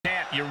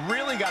you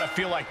really got to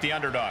feel like the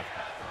underdog.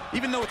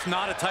 Even though it's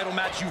not a title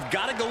match, you've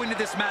got to go into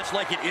this match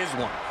like it is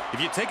one.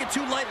 If you take it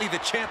too lightly, the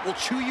champ will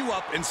chew you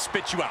up and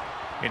spit you out.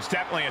 It's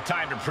definitely a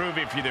time to prove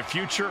if you're the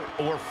future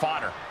or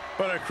fodder.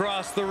 But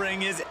across the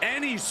ring is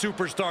any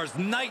superstar's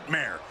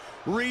nightmare.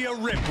 Rhea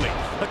Ripley,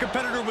 a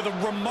competitor with a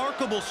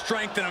remarkable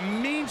strength and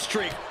a mean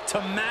streak to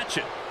match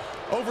it.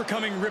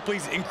 Overcoming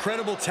Ripley's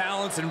incredible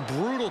talents and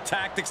brutal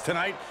tactics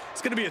tonight,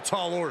 it's going to be a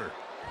tall order.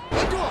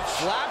 Into a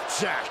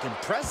flapjack.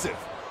 Impressive.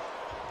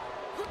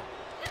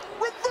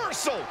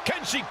 Reversal.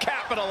 Can she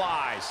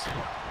capitalize?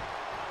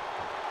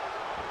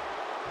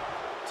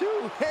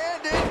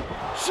 Two-handed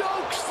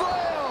choke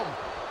slam.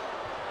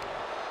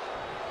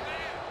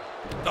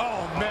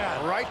 Oh,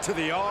 man. Right to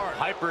the arm.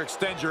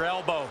 Hyperextend your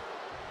elbow.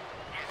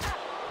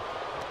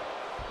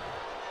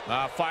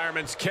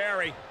 Fireman's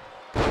carry.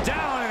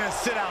 Down in a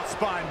sit-out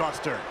spine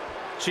buster.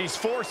 She's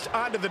forced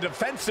onto the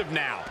defensive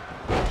now.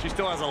 She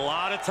still has a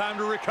lot of time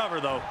to recover,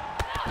 though.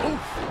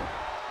 Oof.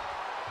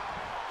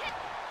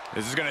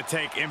 This is going to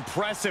take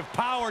impressive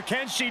power.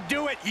 Can she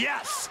do it?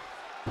 Yes.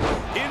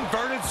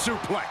 Inverted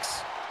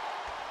suplex.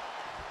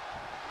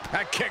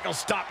 That kick will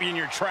stop you in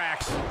your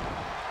tracks.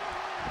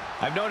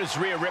 I've noticed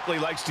Rhea Ripley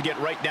likes to get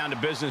right down to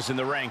business in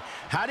the ring.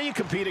 How do you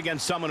compete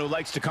against someone who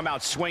likes to come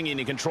out swinging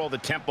and control the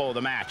tempo of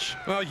the match?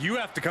 Well, you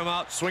have to come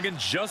out swinging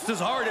just as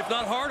hard, if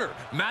not harder.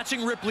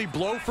 Matching Ripley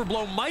blow for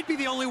blow might be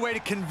the only way to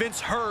convince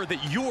her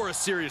that you're a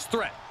serious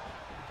threat.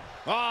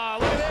 Ah,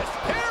 look at this.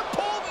 Hair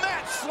pull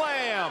mat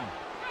slam.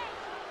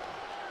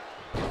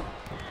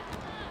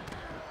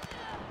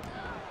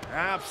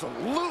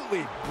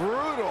 Absolutely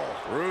brutal.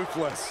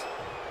 Ruthless.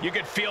 You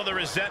could feel the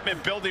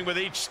resentment building with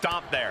each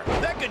stomp there.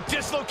 That could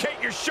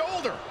dislocate your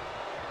shoulder.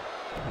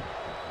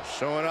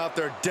 Showing out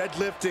their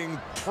deadlifting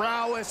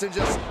prowess and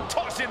just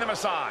tossing them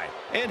aside.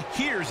 And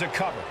here's a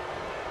cover.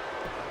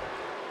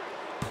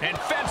 And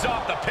fends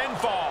off the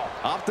pinfall.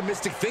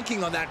 Optimistic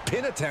thinking on that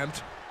pin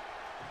attempt.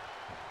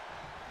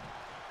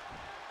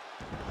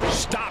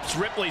 Stops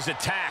Ripley's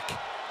attack.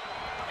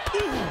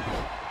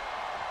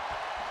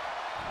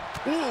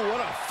 Ooh,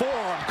 what a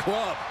forearm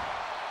club.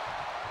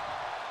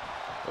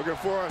 Looking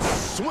for a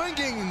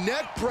swinging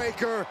neck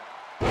breaker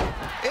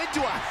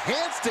into a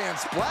handstand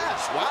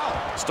splash.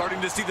 Wow.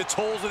 Starting to see the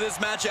tolls of this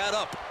match add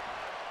up.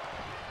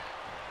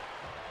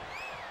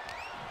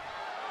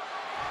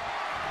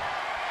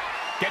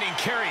 Getting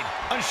carried,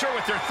 unsure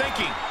what they're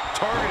thinking.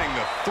 Targeting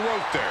the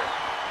throat there.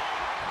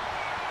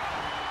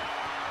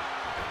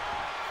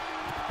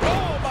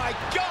 Oh my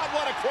God,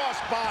 what a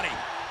crossbody.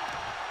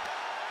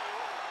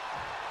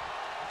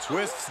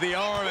 Twists the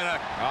arm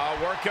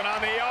and working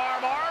on the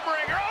arm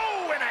wringer.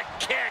 Oh, and a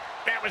kick.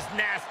 That was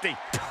nasty.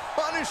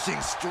 Punishing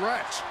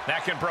stretch.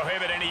 That can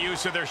prohibit any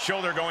use of their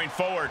shoulder going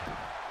forward.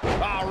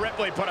 Oh,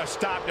 Ripley put a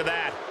stop to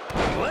that.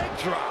 Leg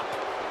drop.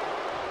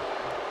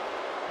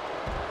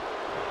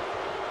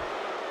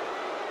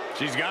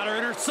 She's got her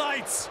in her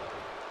sights.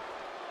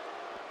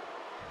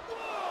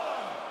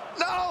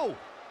 No!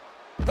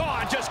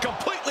 Oh, just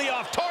completely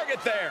off target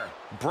there.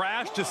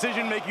 Brash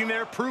decision-making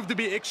there proved to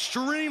be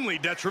extremely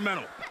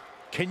detrimental.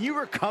 Can you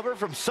recover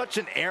from such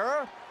an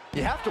error?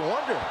 You have to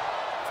wonder.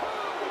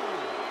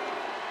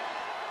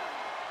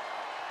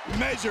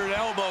 Measured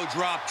elbow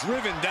drop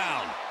driven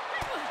down.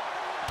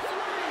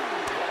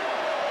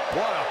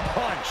 What a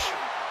punch.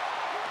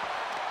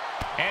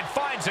 And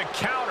finds a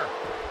counter.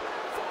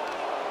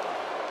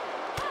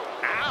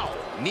 Ow!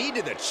 Knee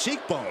to the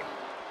cheekbone.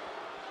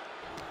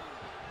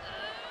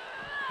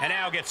 And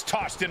now gets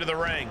tossed into the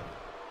ring.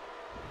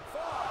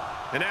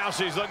 And now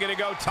she's looking to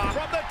go top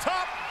from the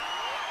top.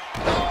 Oh,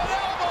 an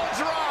elbow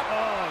drop.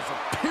 Oh, it's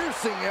a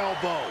piercing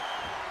elbow.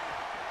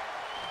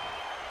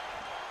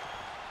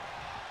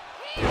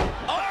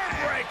 Arm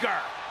breaker.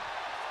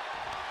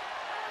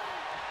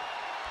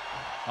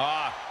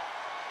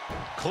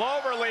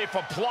 Cloverleaf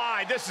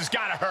applied. This has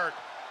got to hurt.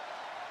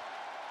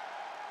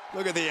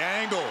 Look at the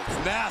angle.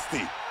 It's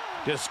nasty.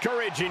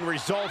 Discouraging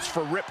results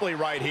for Ripley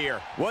right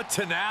here. What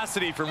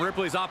tenacity from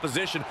Ripley's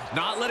opposition,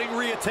 not letting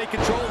Rhea take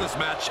control of this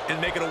match and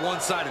make it a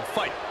one-sided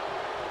fight.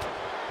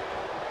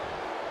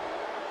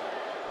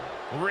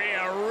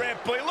 Rhea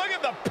Ripley, look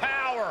at the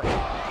power.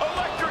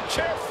 Electric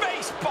chair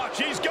face buck.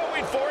 She's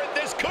going for it.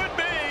 This could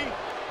be.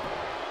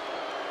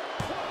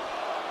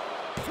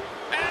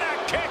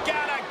 And a kick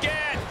out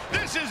again.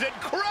 This is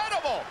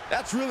incredible.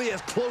 That's really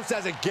as close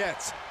as it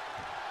gets.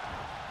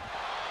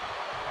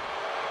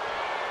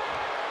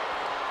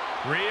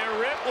 Rhea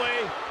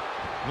Ripley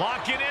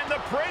locking in the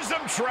prism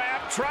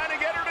trap, trying to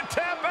get her to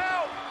tap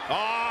out.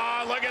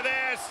 Oh, look at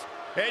this.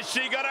 Is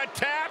she gonna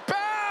tap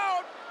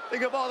out?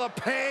 Think of all the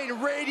pain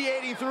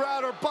radiating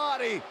throughout her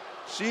body.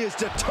 She is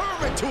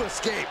determined to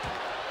escape.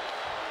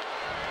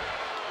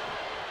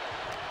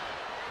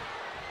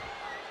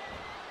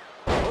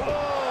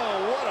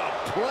 Oh, what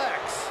a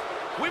plex.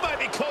 We might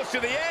be close to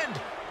the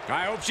end.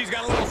 I hope she's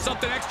got a little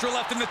something extra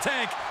left in the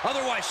tank.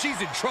 Otherwise, she's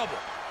in trouble.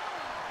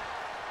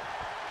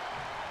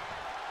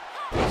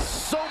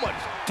 So much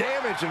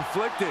damage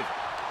inflicted.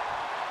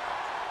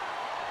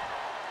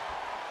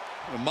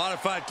 A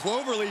modified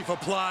cloverleaf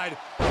applied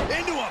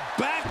into a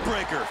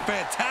backbreaker.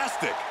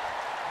 Fantastic.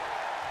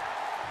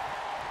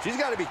 She's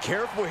got to be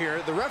careful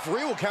here. The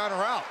referee will count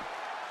her out.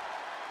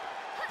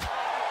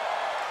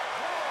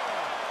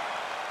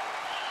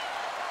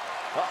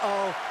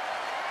 Uh-oh.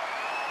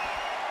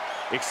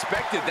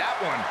 Expected that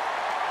one.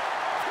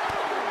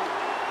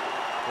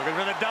 Looking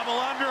for the double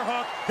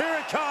underhook. Here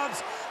it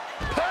comes.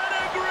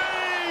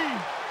 Pedigree!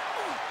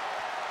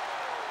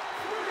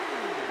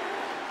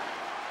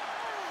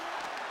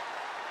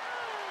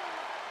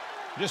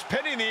 Just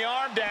pinning the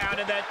arm down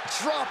and then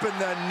dropping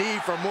the knee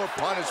for more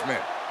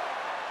punishment.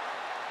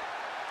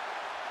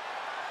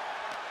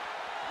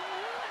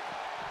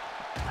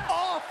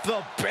 Off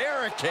the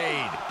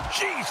barricade.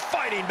 she's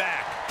fighting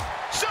back.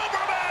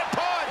 Superman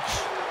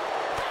punch!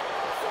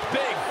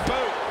 Big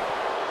boot.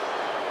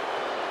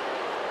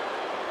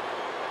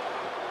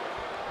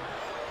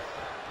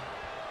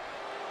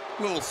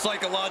 Little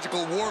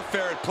psychological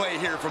warfare at play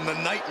here from the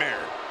Nightmare.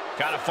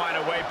 Gotta find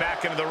a way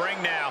back into the ring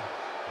now.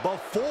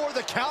 Before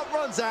the count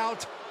runs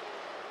out.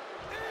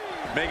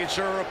 Making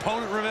sure her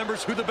opponent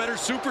remembers who the better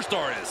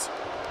superstar is.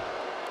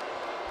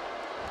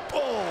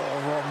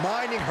 Oh,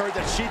 reminding her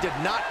that she did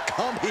not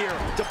come here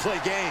to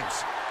play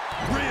games.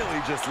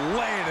 Really just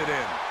laying it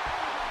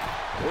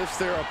in. Lifts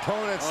their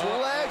opponent's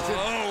legs and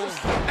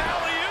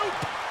alley-oop.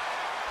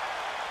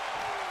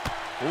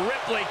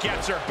 Ripley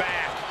gets her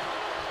back.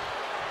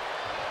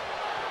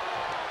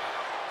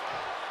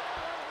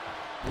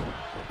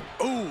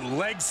 Ooh,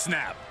 leg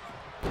snap.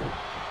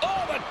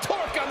 oh, the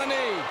torque on the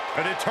knee.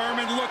 A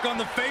determined look on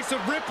the face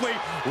of Ripley,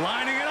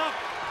 lining it up.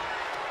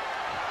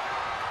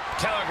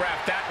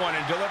 Telegraphed that one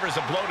and delivers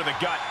a blow to the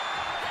gut.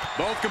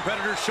 Both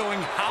competitors showing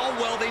how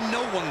well they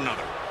know one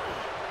another.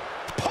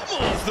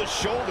 Pummels the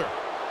shoulder.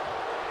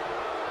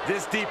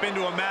 This deep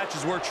into a match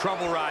is where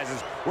trouble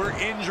rises, where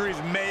injuries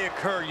may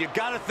occur. You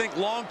got to think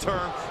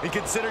long-term and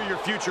consider your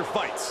future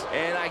fights.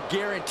 And I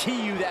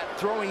guarantee you that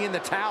throwing in the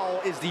towel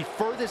is the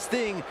furthest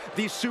thing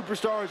these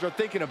superstars are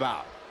thinking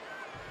about.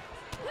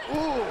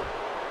 Ooh.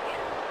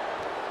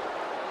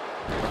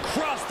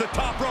 Across the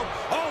top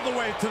rope, all the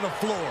way to the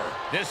floor.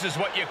 This is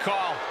what you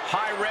call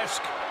high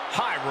risk,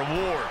 high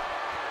reward.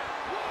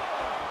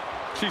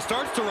 She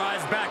starts to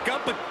rise back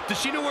up, but does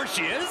she know where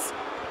she is?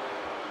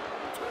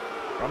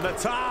 From the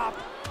top.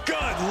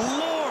 Good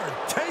Lord,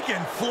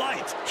 taking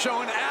flight.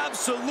 Showing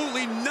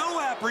absolutely no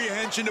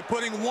apprehension to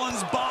putting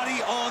one's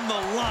body on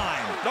the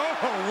line. Oh,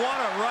 what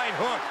a right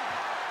hook.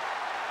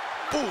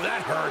 Ooh,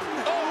 that hurt.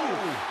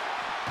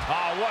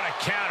 Oh, what a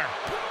counter.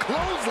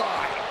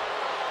 Clothesline.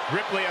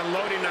 Ripley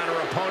unloading on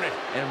her opponent.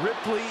 And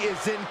Ripley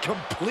is in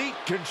complete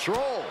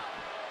control.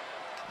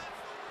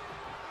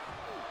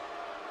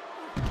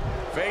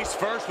 Face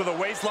first with a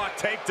waistlock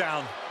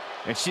takedown.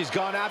 And she's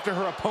gone after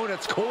her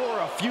opponent's core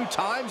a few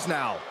times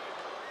now.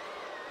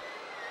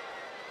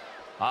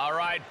 All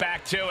right,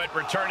 back to it,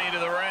 returning to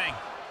the ring.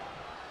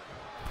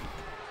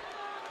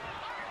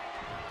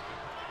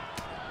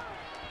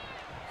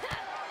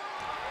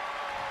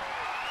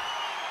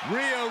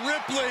 Rhea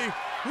Ripley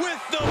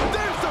with the...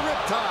 There's the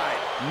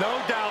riptide.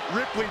 No doubt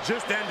Ripley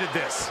just ended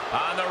this.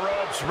 On the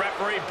ropes,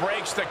 referee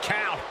breaks the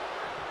count.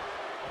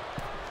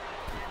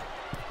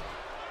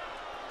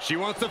 She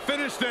wants to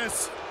finish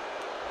this.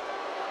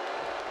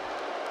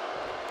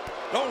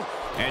 Oh,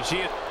 and she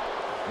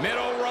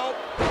middle rope.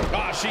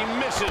 Oh, she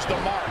misses the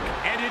mark.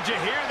 And did you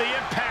hear the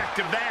impact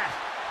of that?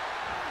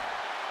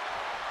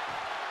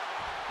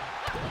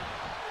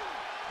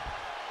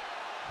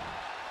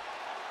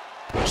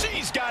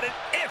 She's got an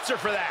answer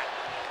for that.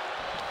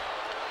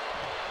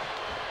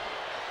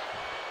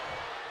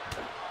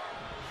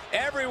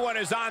 Everyone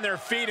is on their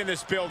feet in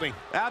this building.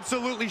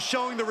 Absolutely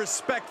showing the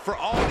respect for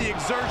all the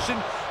exertion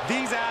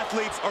these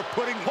athletes are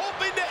putting.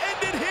 Hoping to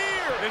end it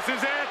here. This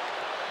is it.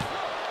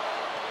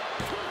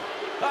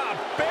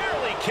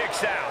 Barely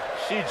kicks out.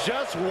 She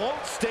just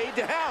won't stay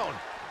down.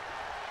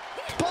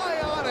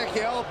 Bionic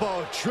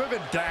elbow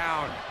driven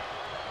down.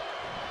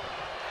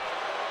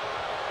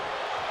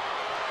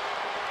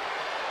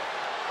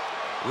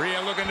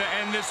 Rhea looking to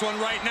end this one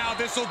right now.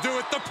 This will do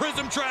it. The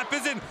prism trap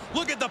is in.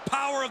 Look at the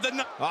power of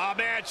the... Oh,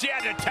 man, she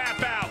had to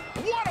tap out.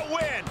 What a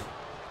win.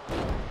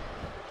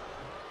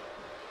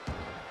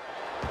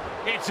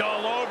 It's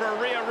all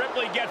over. Rhea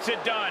Ripley gets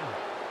it done.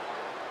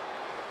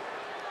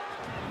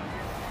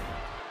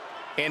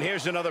 And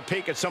here's another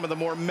peek at some of the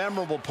more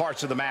memorable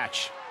parts of the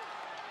match.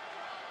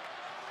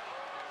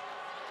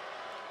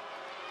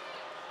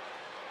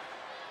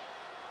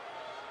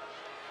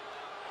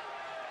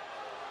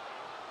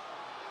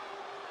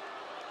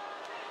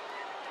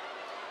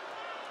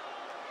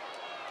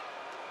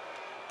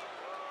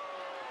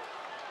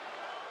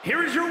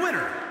 Here is your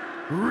winner,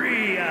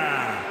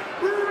 Rhea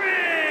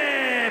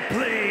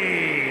Ripley.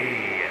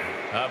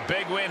 A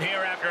big win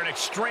here after an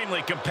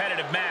extremely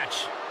competitive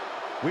match.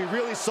 We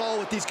really saw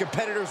what these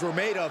competitors were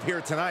made of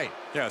here tonight.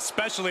 Yeah,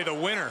 especially the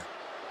winner.